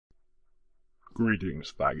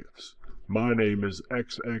Greetings, faggots. My name is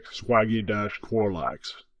XX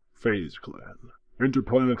Swaggy-Corlax, FaZe Clan,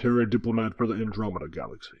 interplanetary diplomat for the Andromeda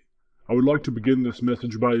Galaxy. I would like to begin this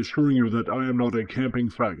message by assuring you that I am not a camping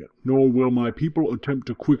faggot, nor will my people attempt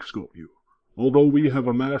to quickscope you. Although we have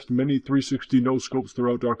amassed many 360 no-scopes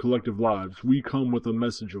throughout our collective lives, we come with a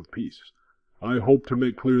message of peace. I hope to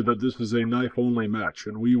make clear that this is a knife-only match,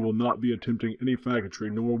 and we will not be attempting any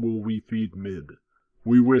faggotry, nor will we feed mid.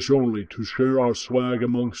 We wish only to share our swag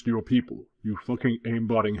amongst your people, you fucking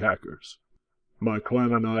aimbotting hackers. My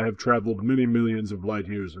clan and I have traveled many millions of light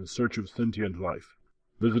years in search of sentient life,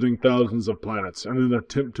 visiting thousands of planets in an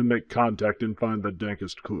attempt to make contact and find the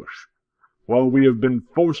dankest kush. While we have been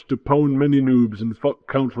forced to pwn many noobs and fuck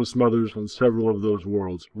countless mothers on several of those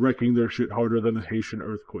worlds, wrecking their shit harder than a Haitian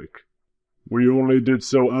earthquake. We only did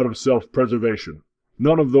so out of self-preservation.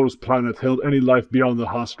 None of those planets held any life beyond the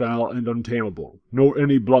hostile and untamable, nor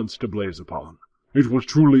any blunts to blaze upon. It was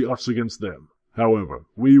truly us against them. However,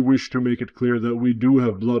 we wish to make it clear that we do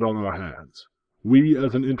have blood on our hands. We,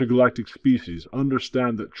 as an intergalactic species,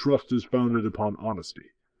 understand that trust is founded upon honesty,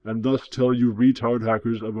 and thus tell you retard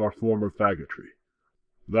hackers of our former faggotry.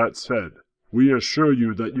 That said, we assure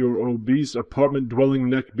you that your obese apartment-dwelling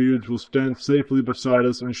neckbeards will stand safely beside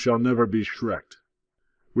us and shall never be shreked.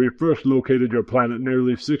 We first located your planet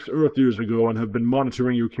nearly 6 Earth years ago and have been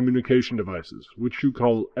monitoring your communication devices, which you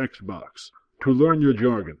call Xbox, to learn your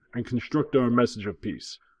jargon and construct our message of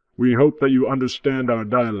peace. We hope that you understand our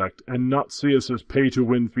dialect and not see us as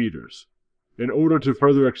pay-to-win feeders. In order to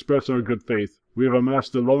further express our good faith, we have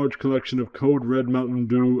amassed a large collection of Code Red Mountain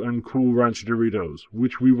Dew and Cool Ranch Doritos,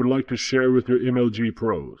 which we would like to share with your MLG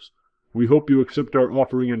pros. We hope you accept our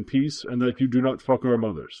offering in peace and that you do not fuck our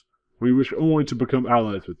mothers. We wish only to become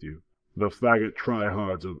allies with you, the faggot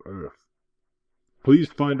tryhards of Earth. Please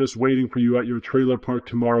find us waiting for you at your trailer park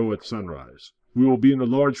tomorrow at sunrise. We will be in a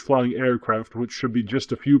large flying aircraft which should be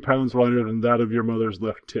just a few pounds lighter than that of your mother's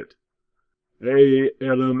left tit.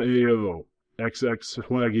 ALMAO,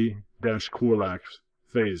 XX Swaggy-Corlax,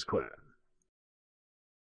 FaZe Clan.